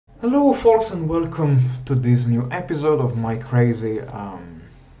Hello, folks, and welcome to this new episode of my crazy um,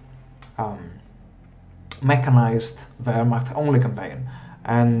 mechanized Wehrmacht only campaign.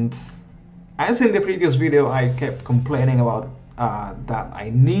 And as in the previous video, I kept complaining about that I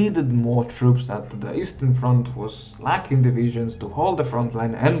needed more troops, that the Eastern Front was lacking divisions to hold the front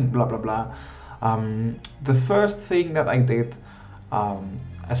line, and blah blah blah. The first thing that I did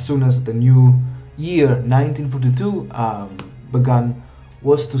as soon as the new year 1942 began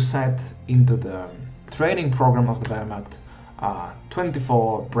was to set into the training program of the Wehrmacht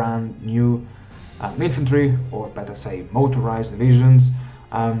 24 brand new infantry, or better say motorized divisions.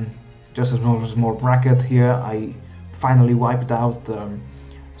 Just as a small bracket here, I finally wiped out the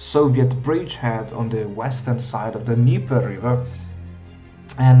Soviet bridgehead on the western side of the Dnieper River.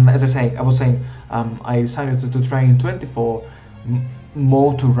 And as I was saying, I decided to train 24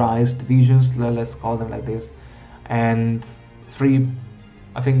 motorized divisions, let's call them like this, and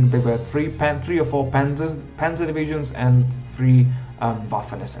I think there were three or four Panzer divisions and three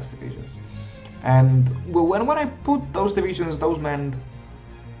Waffen-SS divisions. And when I put those divisions, those men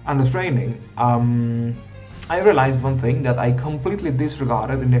under training, I realized one thing that I completely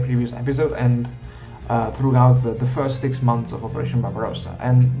disregarded in the previous episode and throughout the first 6 months of Operation Barbarossa.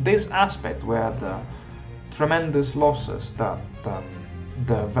 And this aspect where the tremendous losses that the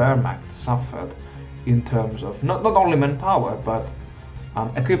Wehrmacht suffered in terms of not only manpower but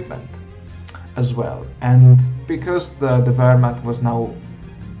equipment as well. And because the Wehrmacht was now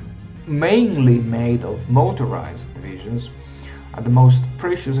mainly made of motorized divisions, the most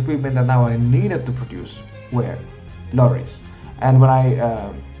precious equipment that now I needed to produce were lorries. And when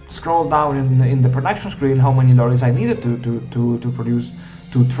I scrolled down in the production screen how many lorries I needed to produce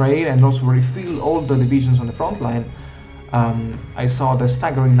to train and also refill all the divisions on the front line, I saw the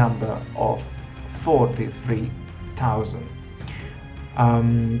staggering number of 43,000.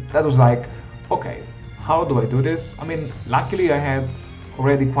 That was like, okay, how do I do this? I mean, luckily I had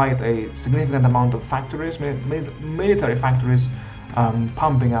already quite a significant amount of factories, military factories,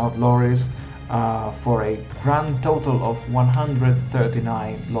 pumping out lorries for a grand total of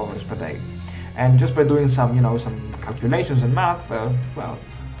 139 lorries per day. And just by doing some calculations and math, well,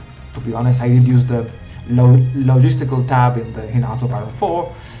 to be honest, I did use the logistical tab in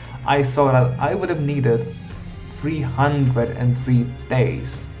HOI4. I saw that I would have needed 303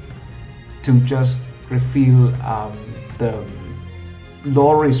 days to just refill the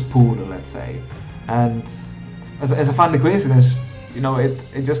lorries pool, let's say. And as a funny coincidence,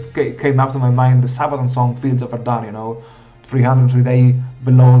 it just came up to my mind the Sabaton song "Fields of Verdun." 303 days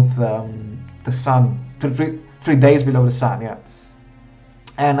below the sun, 3 days below the sun, yeah.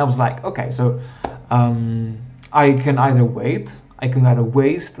 And I was like, okay, so I can either waste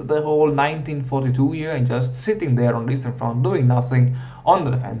the whole 1942 year and just sitting there on the Eastern Front doing nothing on the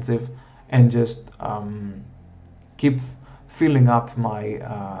defensive and just keep filling up my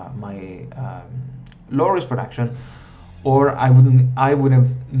lorries production, or I would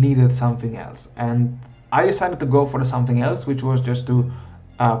have needed something else. And I decided to go for the something else, which was just to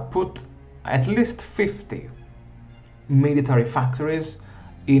put at least 50 military factories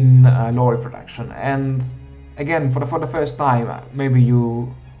in lorry production. And again, for the first time, maybe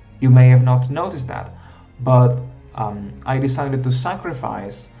you may have not noticed that, but I decided to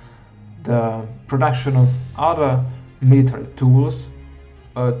sacrifice the production of other military tools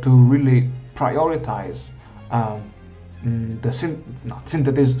to really prioritize the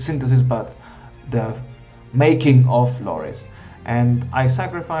synthesis, but the making of lorries. And I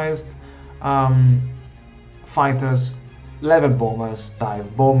sacrificed fighters, level bombers,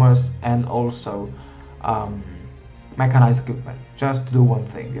 dive bombers, and also mechanized equipment, just to do one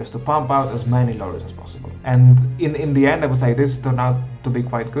thing, just to pump out as many lorries as possible. And in the end, I would say this turned out to be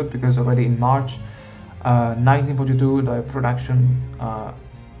quite good, because already in March 1942 the production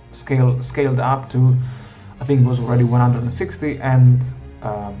scaled up to, I think it was already 160, and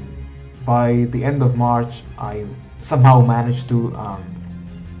by the end of March I somehow managed to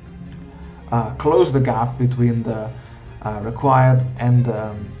close the gap between the required and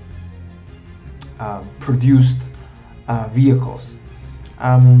produced vehicles.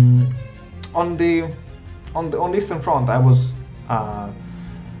 On the Eastern Front, I was on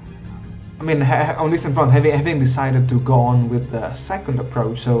the Eastern Front, having decided to go on with the second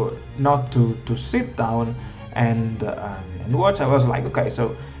approach, so not to sit down and watch. I was like, okay,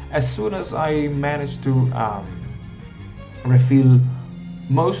 so as soon as I managed to refill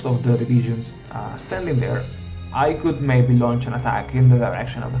most of the divisions standing there, I could maybe launch an attack in the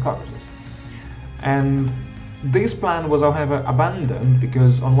direction of the Caucasus. And this plan was, however, abandoned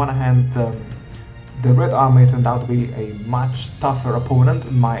because, on one hand, the Red Army turned out to be a much tougher opponent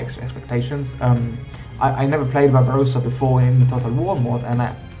than my expectations. I never played Barbarossa before in the Total War mode, and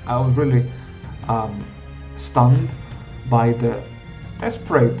I was really stunned by the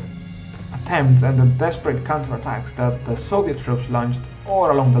desperate attempts and the desperate counterattacks that the Soviet troops launched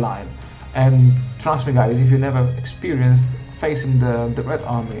all along the line. And trust me guys, if you never experienced facing the Red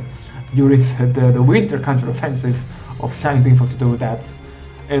Army during the winter counteroffensive of 1942,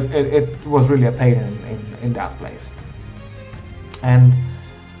 it was really a pain in that place. And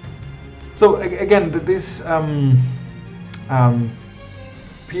so again, this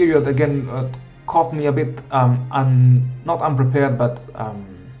period again caught me a bit not unprepared, but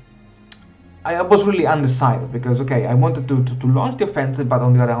I was really undecided, because okay, I wanted to launch the offensive, but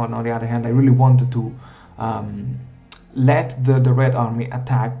on the other hand, I really wanted to let the Red Army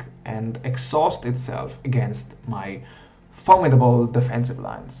attack and exhaust itself against my formidable defensive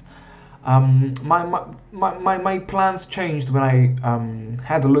lines. My plans changed when I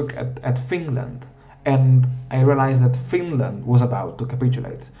had a look at Finland, and I realized that Finland was about to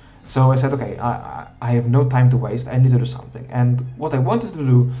capitulate. So I said, okay, I have no time to waste, I need to do something. And what I wanted to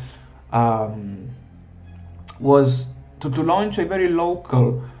do was to launch a very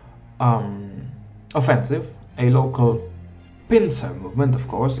local offensive, a local pincer movement, of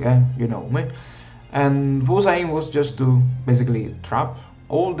course, yeah, you know me. And whose aim was just to basically trap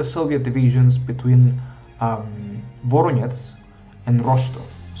all the Soviet divisions between Voronezh and Rostov.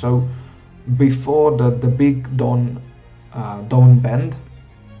 So before the big Don Bend,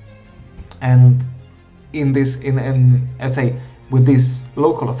 and let's say with this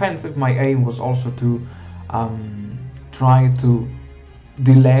local offensive, my aim was also to try to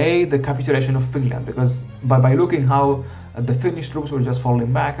delay the capitulation of Finland, because by looking how the Finnish troops were just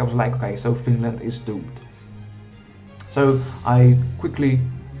falling back, I was like, okay, so Finland is doomed. So I quickly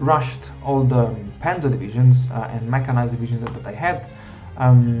rushed all the panzer divisions and mechanized divisions that I had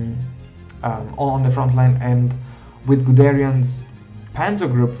on the front line, and with Guderian's panzer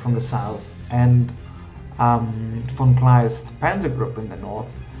group from the south and von Kleist panzer group in the north,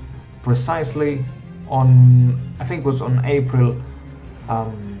 precisely on, I think it was on April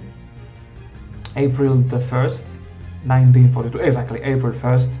the 1st, 1942, exactly April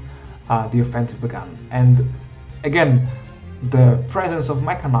 1st, the offensive began. And again, the presence of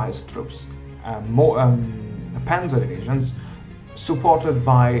mechanized troops, panzer divisions, supported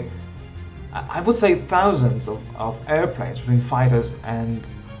by, I would say, thousands of airplanes between fighters and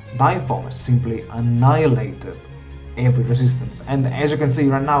dive bombers, simply annihilated every resistance. And as you can see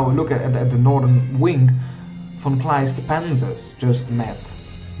right now, look at the northern wing, von Kleist panzers just met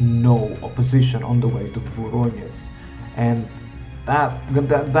no opposition on the way to Voronezh, and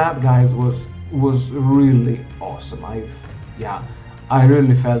that guys was really awesome. I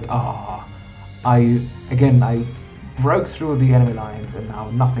really felt I broke through the enemy lines, and now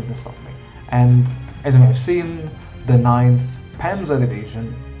nothing can stop me. And as you may have seen, the 9th Panzer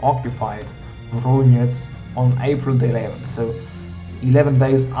Division occupied Voronezh on April the 11th. So 11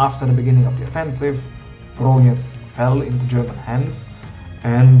 days after the beginning of the offensive, Voronezh fell into German hands,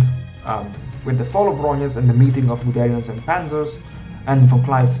 and with the fall of Voronezh and the meeting of Guderians and Panzers and von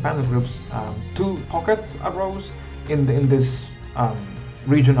Kleist's panzer groups, two pockets arose in this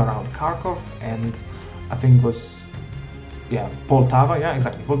region around Kharkov, and I think it was Poltava,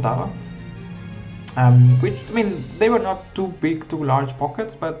 Poltava. Which, I mean, they were not too big, too large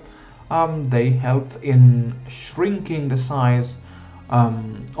pockets, but they helped in shrinking the size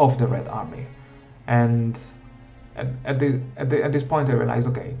of the Red Army. And at this point, I realized,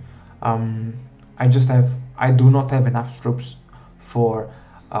 okay, I do not have enough troops for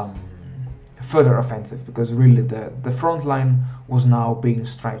further offensive, because really the front line was now being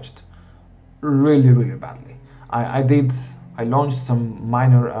stretched really, really badly. I launched some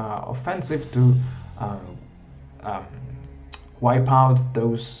minor offensive to wipe out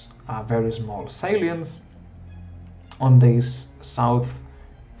those very small salients on this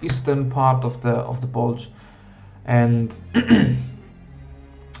southeastern part of the Bulge, and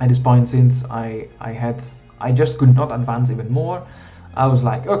at this point, since I just could not advance even more, I was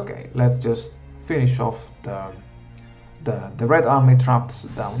like, okay, let's just finish off the Red Army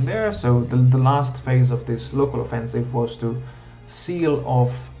trapped down there. So the last phase of this local offensive was to seal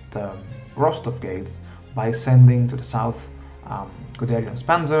off the Rostov gates by sending to the south Guderian's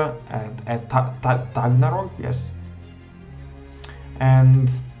panzer at Tagnarog, yes. And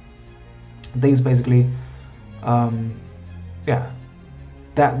these basically,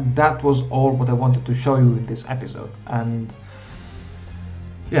 that was all what I wanted to show you in this episode. And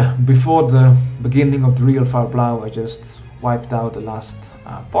yeah, before the beginning of the real Farblau, I just wiped out the last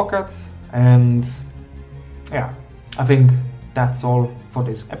pocket, and yeah, I think that's all for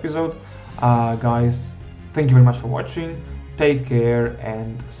this episode. Guys, thank you very much for watching. Take care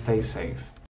and stay safe.